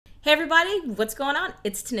Hey everybody, what's going on?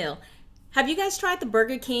 It's Tennille. Have you guys tried the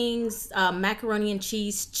Burger King's macaroni and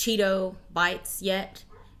cheese Cheeto bites yet?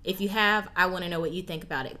 If you have, I want to know what you think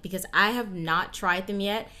about it because I have not tried them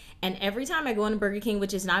yet. And every time I go into Burger King,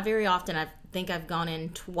 which is not very often, I think I've gone in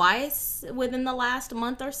twice within the last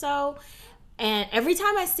month or so. And every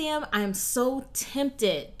time I see them, I am so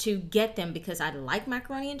tempted to get them because I like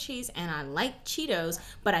macaroni and cheese and I like Cheetos,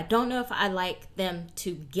 but I don't know if I like them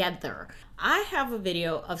together. I have a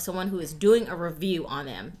video of someone who is doing a review on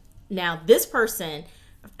them. Now, this person,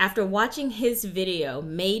 after watching his video,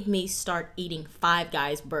 made me start eating Five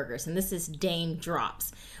Guys burgers, and this is Dame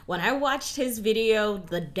Drops. When I watched his video,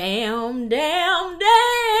 the damn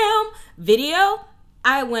video,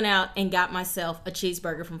 I went out and got myself a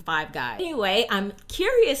cheeseburger from Five Guys. Anyway, I'm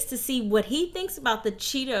curious to see what he thinks about the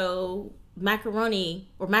Cheeto macaroni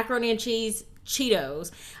or macaroni and cheese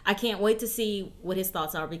Cheetos. I can't wait to see what his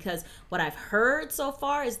thoughts are because what I've heard so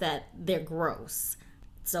far is that they're gross.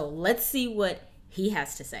 So let's see what he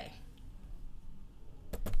has to say.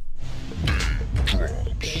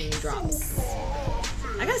 Drops.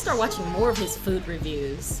 I gotta start watching more of his food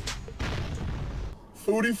reviews.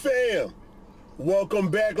 Foodie fam,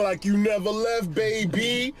 welcome back like you never left,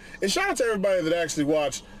 baby. And shout out to everybody that actually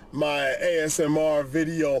watched my ASMR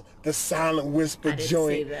video, The Silent Whisper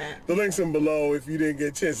Joint. The link's in below if you didn't get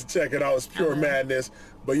a chance to check it out. It's pure madness.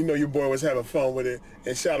 But you know your boy was having fun with it.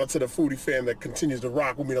 And shout out to the foodie fan that continues to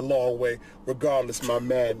rock with me the long way, regardless my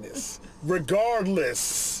madness.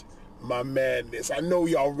 Regardless my madness. I know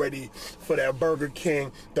y'all ready for that Burger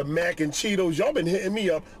King, the mac and Cheetos. Y'all been hitting me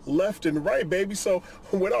up left and right, baby. So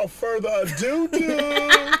without further ado,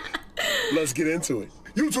 let's get into it.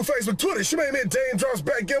 YouTube, Facebook, Twitter, it's your man Dame Drops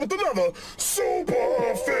back again with another super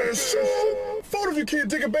official. Photo if you can't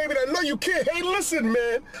dig it, baby. I know you can't. Hey, listen,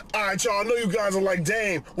 man. All right, y'all. I know you guys are like,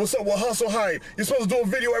 Dame, what's up with Hustle Hype? You're supposed to do a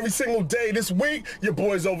video every single day this week. Your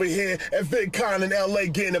boy's over here at VidCon in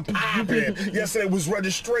LA getting it popping. Yesterday was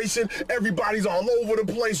registration. Everybody's all over the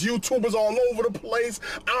place. YouTubers all over the place.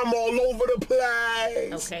 I'm all over the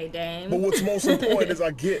place. Okay, Dame. But what's most important is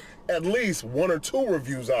I get at least 1 or 2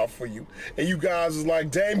 reviews out for you. And you guys is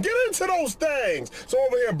like, Dame, get into those things. So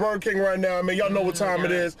over here at Burger King right now, I mean, y'all know what time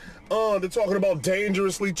it is. They're talking about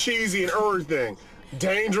dangerously cheesy and everything.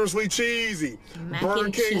 Dangerously cheesy.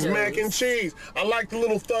 Burger King's mac and cheese. I like the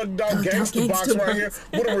little thugged out gangster box right here.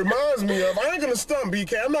 What it reminds me of, I ain't gonna stump,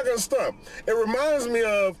 BK, I'm not gonna stump. It reminds me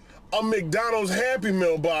of a McDonald's Happy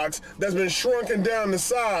Meal box that's been shrunken down the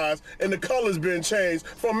size and the color's been changed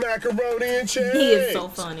from macaroni and cheese. He is so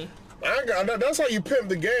funny. That's how you pimp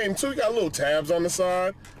the game too. You got little tabs on the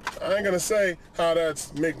side. I ain't gonna say how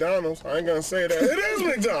that's McDonald's. I ain't gonna say that. It is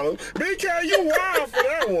McDonald's. BK, you wild for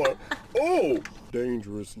that one. Oh,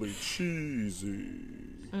 dangerously cheesy.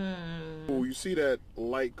 Oh, you see that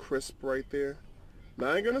light crisp right there? Now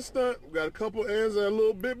I ain't gonna stunt. We got a couple ends that are a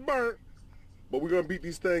little bit burnt. But we're gonna beat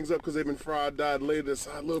these things up because they've been fried, dyed, laid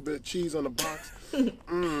aside. A little bit of cheese on the box.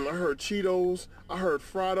 I heard Cheetos. I heard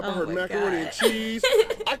fried up. I heard macaroni and cheese.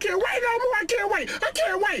 I can't wait no more. I can't wait. I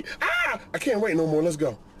can't wait. I can't wait no more. Let's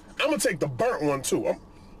go. I'm gonna take the burnt one too.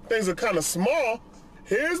 Things are kind of small.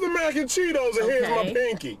 Here's the mac and Cheetos, and here's my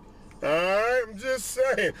pinky. All right, I'm just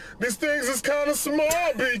saying. These things is kind of small,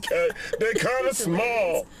 BK. They're kind of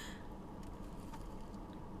small.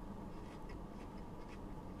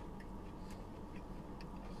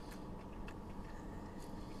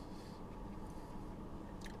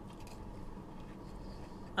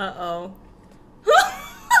 Uh-oh.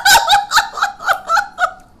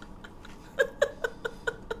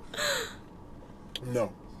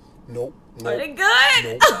 No. Nope. Are they good?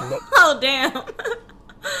 Nope. Nope. Oh, damn. All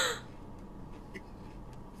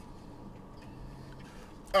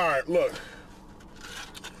right, look.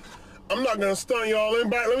 I'm not going to stun y'all. Let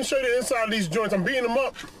me show you the inside of these joints. I'm beating them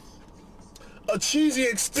up. A cheesy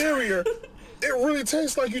exterior. It really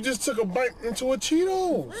tastes like you just took a bite into a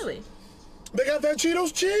Cheetos. Really? They got that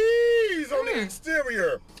Cheetos cheese on the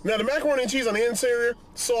exterior. Now the macaroni and cheese on the interior,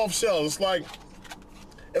 soft shell. It's like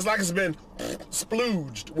it's been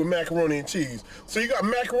splooged with macaroni and cheese. So you got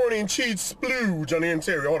macaroni and cheese splooge on the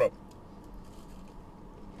interior. Hold up.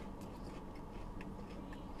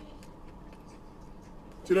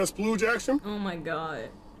 See that splooge action? Oh my god.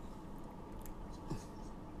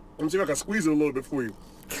 Let me see if I can squeeze it a little bit for you.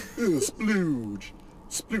 Ew, splooge.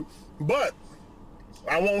 Splooge. But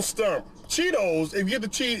I won't stump. Cheetos, if you get the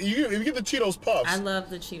Cheetos puffs. I love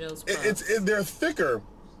the Cheetos puffs. They're thicker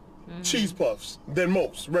cheese puffs than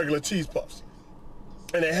most regular cheese puffs.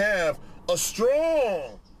 And they have a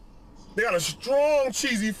strong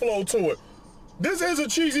cheesy flow to it. This is a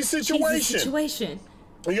cheesy situation. Cheesy situation.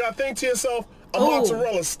 And you gotta think to yourself, a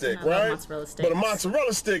mozzarella stick, I love right? mozzarella sticks. But a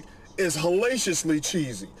mozzarella stick is hellaciously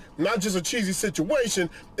cheesy. Not just a cheesy situation,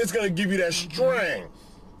 it's gonna give you that string.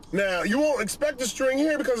 Now, you won't expect the string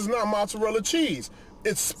here because it's not mozzarella cheese.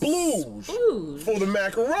 It's splooge for the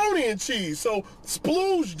macaroni and cheese. So,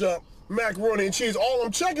 splooged up macaroni and cheese. All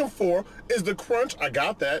I'm checking for is the crunch. I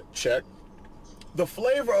got that, check. The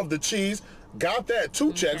flavor of the cheese, got that,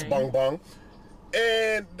 2 checks, bong bong.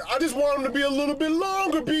 And I just want them to be a little bit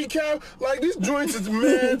longer, BK. Like, these joints is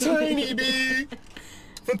mad tiny, B.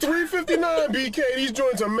 For $3.59, BK, these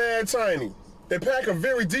joints are mad tiny. They pack a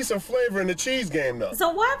very decent flavor in the cheese game, though. So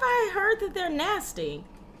why have I heard that they're nasty?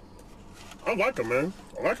 I like them, man.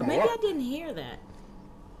 I like them a Maybe lot. I didn't hear that.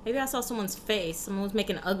 Maybe I saw someone's face. Someone was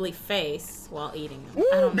making an ugly face while eating them. I Woo,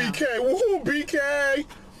 don't know. BK. Woo, BK.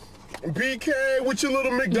 BK with your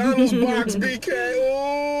little McDonald's box, BK.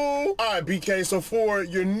 Ooh. All right, BK. So for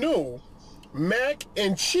your new mac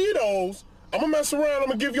and Cheetos, I'm gonna mess around. I'm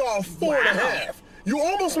gonna give y'all a 4.5. You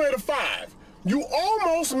almost made a 5. You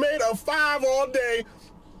almost made a 5 all day.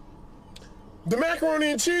 The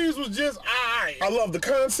macaroni and cheese was just alright. I love the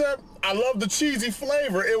concept. I love the cheesy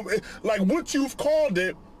flavor. Like what you've called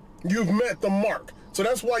it, you've met the mark. So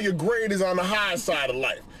that's why your grade is on the high side of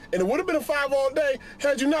life. And it would have been a 5 all day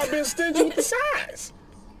had you not been stingy with the size.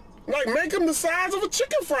 Like, make them the size of a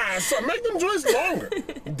chicken fry or something. Make them joints longer.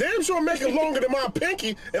 Damn sure make it longer than my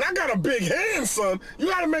pinky. And I got a big hand, son. You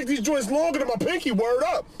gotta make these joints longer than my pinky, word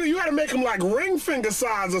up. You gotta make them like ring finger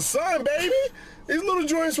size or something, baby. These little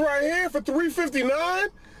joints right here for $3.59,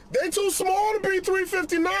 they too small to be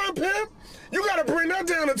 $3.59, pimp. You gotta bring that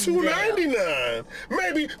down to $2.99,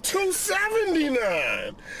 maybe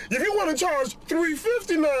 $2.79. If you wanna charge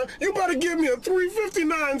 $3.59, you better give me a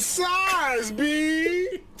 $3.59 size,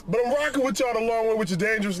 B. But I'm rocking with y'all the long way with your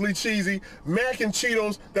dangerously cheesy mac and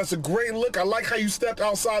Cheetos. That's a great look. I like how you stepped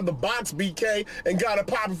outside the box, BK, and got it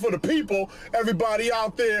popping for the people. Everybody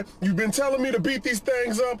out there, you've been telling me to beat these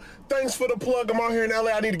things up. Thanks for the plug. I'm out here in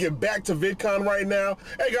LA. I need to get back to VidCon right now.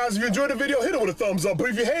 Hey guys, if you enjoyed the video, hit it with a thumbs up. But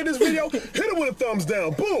if you hate this video, hit it with a thumbs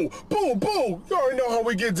down. Boo, boo, boo. You already know how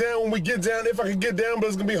we get down when we get down. If I can get down, but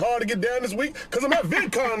it's gonna be hard to get down this week because I'm at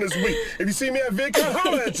VidCon this week. If you see me at VidCon,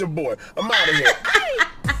 holla at your boy. I'm out of here.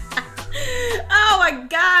 Oh my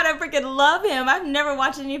god, I freaking love him. I've never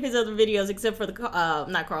watched any of his other videos except for the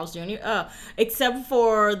not Carl's Jr. Except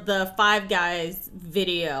for the Five Guys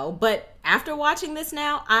video. But after watching this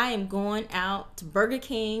now, I am going out to Burger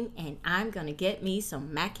King and I'm gonna get me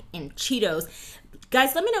some mac and Cheetos.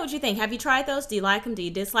 Guys, let me know what you think. Have you tried those? Do you like them? Do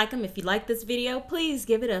you dislike them? If you like this video, please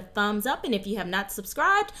give it a thumbs up. And if you have not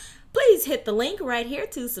subscribed, please hit the link right here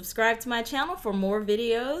to subscribe to my channel for more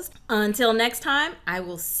videos. Until next time, I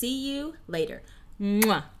will see you later.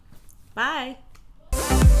 Mwah. Bye.